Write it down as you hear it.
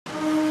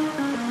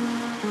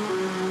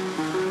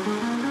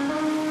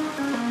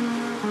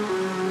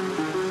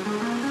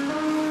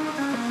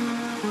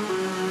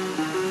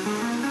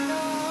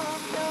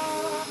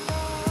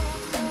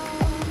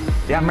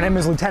Yeah, my name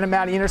is Lieutenant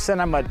Matt Enerson.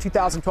 I'm a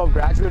 2012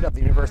 graduate of the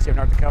University of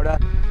North Dakota.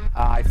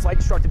 I flight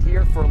instructed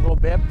here for a little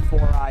bit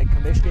before I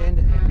commissioned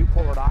in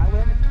Newport, Rhode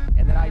Island,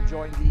 and then I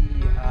joined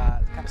the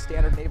kind of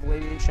standard naval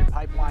aviation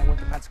pipeline, went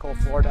to Pensacola,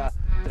 Florida,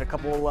 did a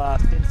couple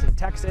stints in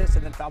Texas,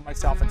 and then found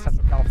myself in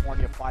Central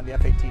California flying the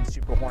F-18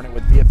 Super Hornet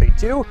with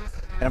VFA-2,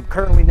 and I'm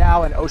currently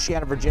now in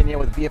Oceana, Virginia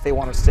with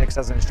VFA-106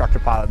 as an instructor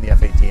pilot in the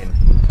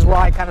F-18. This is where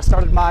I kind of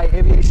started my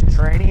aviation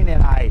training,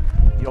 and I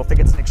think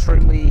it's an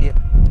extremely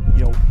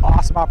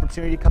awesome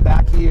opportunity to come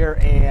back here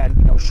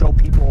and show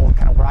people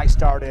kind of where I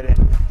started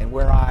and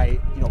where I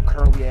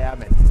currently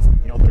am. And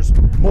there's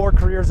more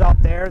careers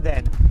out there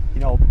than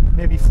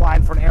maybe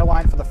flying for an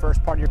airline for the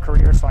first part of your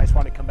career. So I just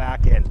wanted to come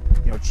back and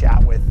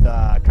chat with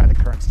kind of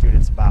the current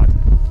students about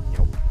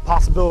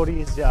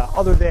possibilities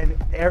other than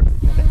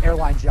the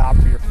airline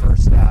job for your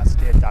first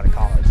stint out of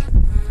college.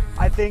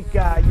 I think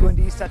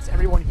UND sets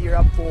everyone here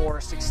up for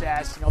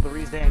success. The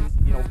reason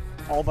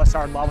all of us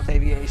are in love with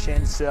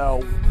aviation,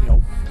 so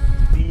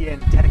being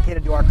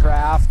dedicated to our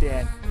craft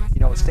and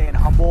staying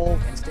humble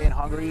and staying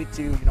hungry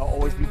to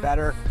always be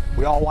better.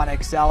 We all want to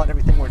excel at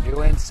everything we're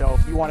doing. So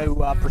if you want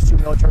to pursue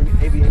military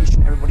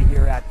aviation, everybody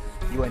here at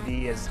UND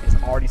is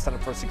already set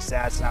up for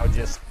success. And I would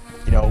just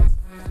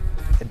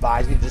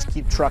advise you to just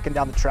keep trucking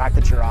down the track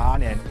that you're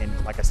on.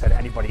 And like I said,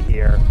 anybody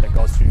here that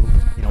goes through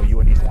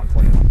UND's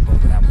 141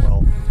 program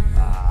will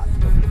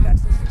be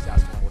immensely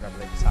successful in whatever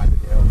they decide to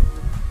do.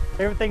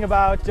 Favorite thing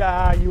about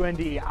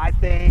UND, I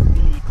think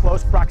the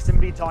close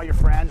proximity to all your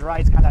friends, right?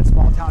 It's kind of that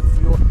small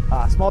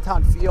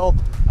town feel.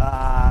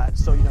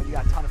 So you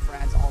got a ton of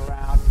friends all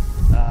around.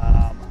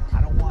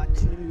 I don't want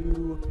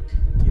to,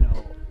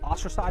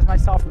 ostracize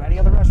myself from any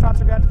other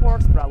restaurants or Grand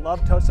Forks, but I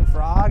love Toast and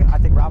Frog. I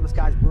think Rob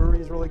Guy's Brewery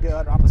is really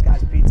good. Rob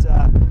Guy's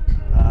Pizza,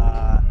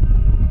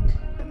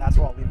 and that's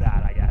where I'll leave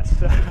that, I guess.